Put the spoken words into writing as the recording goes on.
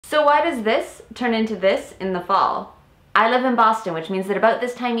So why does this turn into this in the fall? I live in Boston, which means that about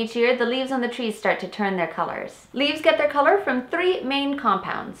this time each year, the leaves on the trees start to turn their colors. Leaves get their color from 3 main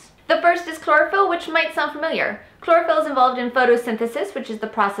compounds. The first is chlorophyll, which might sound familiar. Chlorophyll is involved in photosynthesis, which is the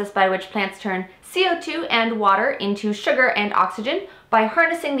process by which plants turn CO2 and water into sugar and oxygen by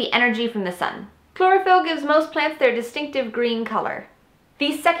harnessing the energy from the sun. Chlorophyll gives most plants their distinctive green color.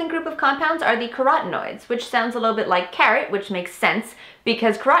 The second group of compounds are the carotenoids, which sounds a little bit like carrot, which makes sense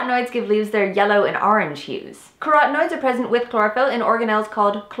because carotenoids give leaves their yellow and orange hues. Carotenoids are present with chlorophyll in organelles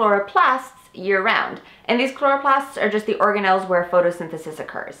called chloroplasts year-round, and these chloroplasts are just the organelles where photosynthesis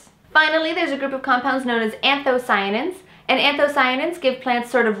occurs. Finally, there's a group of compounds known as anthocyanins, and anthocyanins give plants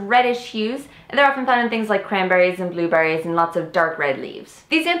sort of reddish hues, and they're often found in things like cranberries and blueberries and lots of dark red leaves.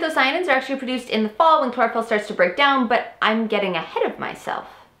 These anthocyanins are actually produced in the fall when chlorophyll starts to break down, but I'm getting ahead of myself.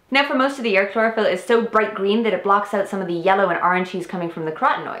 Now for most of the year, chlorophyll is so bright green that it blocks out some of the yellow and orange hues coming from the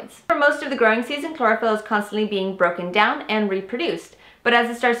carotenoids. For most of the growing season, chlorophyll is constantly being broken down and reproduced. But as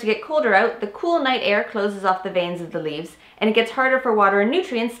it starts to get colder out, the cool night air closes off the veins of the leaves, and it gets harder for water and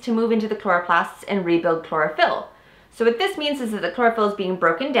nutrients to move into the chloroplasts and rebuild chlorophyll. So what this means is that the chlorophyll is being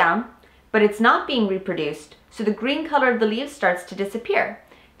broken down, but it's not being reproduced, so the green color of the leaves starts to disappear.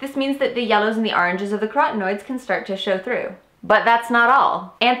 This means that the yellows and the oranges of the carotenoids can start to show through. But that's not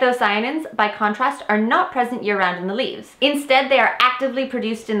all. Anthocyanins, by contrast, are not present year-round in the leaves. Instead, they are actively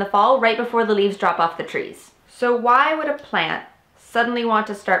produced in the fall right before the leaves drop off the trees. So why would a plant suddenly want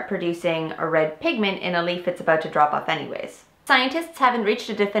to start producing a red pigment in a leaf it's about to drop off anyways? Scientists haven't reached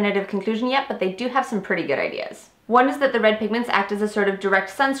a definitive conclusion yet, but they do have some pretty good ideas. One is that the red pigments act as a sort of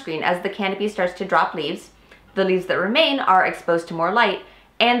direct sunscreen as the canopy starts to drop leaves. The leaves that remain are exposed to more light,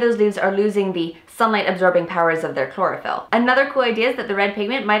 and those leaves are losing the sunlight absorbing powers of their chlorophyll. Another cool idea is that the red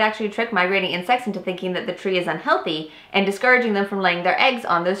pigment might actually trick migrating insects into thinking that the tree is unhealthy and discouraging them from laying their eggs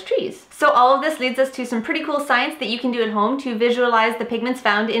on those trees. So all of this leads us to some pretty cool science that you can do at home to visualize the pigments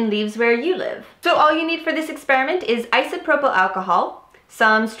found in leaves where you live. So all you need for this experiment is isopropyl alcohol,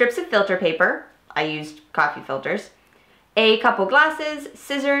 some strips of filter paper, I used coffee filters, a couple glasses,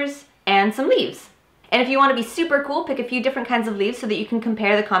 scissors, and some leaves. And if you want to be super cool, pick a few different kinds of leaves so that you can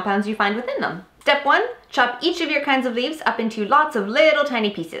compare the compounds you find within them. Step 1, chop each of your kinds of leaves up into lots of little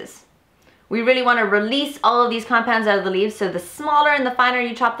tiny pieces. We really want to release all of these compounds out of the leaves, so the smaller and the finer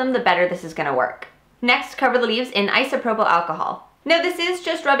you chop them, the better this is going to work. Next, cover the leaves in isopropyl alcohol. Now this is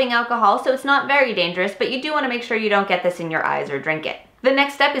just rubbing alcohol, so it's not very dangerous, but you do want to make sure you don't get this in your eyes or drink it. The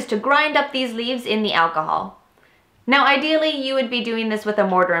next step is to grind up these leaves in the alcohol. Now ideally you would be doing this with a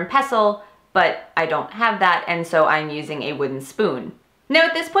mortar and pestle, but I don't have that, and so I'm using a wooden spoon. Now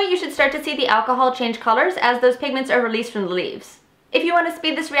at this point you should start to see the alcohol change colors as those pigments are released from the leaves. If you want to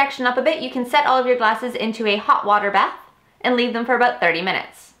speed this reaction up a bit, you can set all of your glasses into a hot water bath and leave them for about 30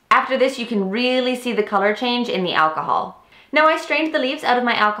 minutes. After this you can really see the color change in the alcohol. Now I strained the leaves out of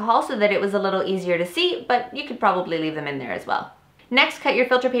my alcohol so that it was a little easier to see, but you could probably leave them in there as well. Next, cut your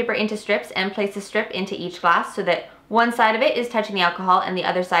filter paper into strips and place a strip into each glass so that one side of it is touching the alcohol and the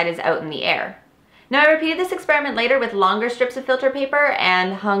other side is out in the air. Now I repeated this experiment later with longer strips of filter paper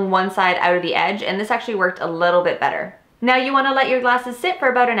and hung one side out of the edge, and this actually worked a little bit better. Now you want to let your glasses sit for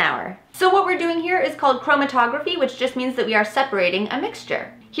about an hour. So what we're doing here is called chromatography, which just means that we are separating a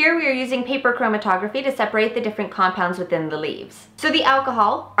mixture. Here we are using paper chromatography to separate the different compounds within the leaves. So the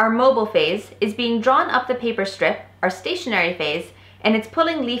alcohol, our mobile phase, is being drawn up the paper strip, our stationary phase, and it's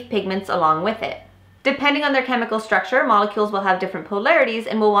pulling leaf pigments along with it. Depending on their chemical structure, molecules will have different polarities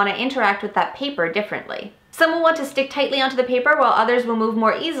and will want to interact with that paper differently. Some will want to stick tightly onto the paper while others will move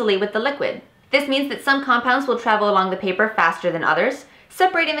more easily with the liquid. This means that some compounds will travel along the paper faster than others,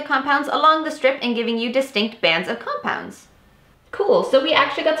 separating the compounds along the strip and giving you distinct bands of compounds. Cool, so we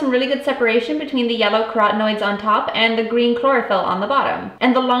actually got some really good separation between the yellow carotenoids on top and the green chlorophyll on the bottom.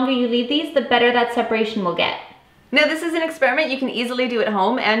 And the longer you leave these, the better that separation will get. Now this is an experiment you can easily do at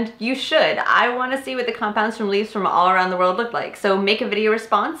home, and you should. I want to see what the compounds from leaves from all around the world look like. So make a video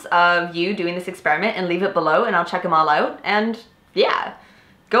response of you doing this experiment and leave it below and I'll check them all out. And yeah,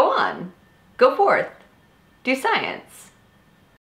 go on. Go forth. Do science.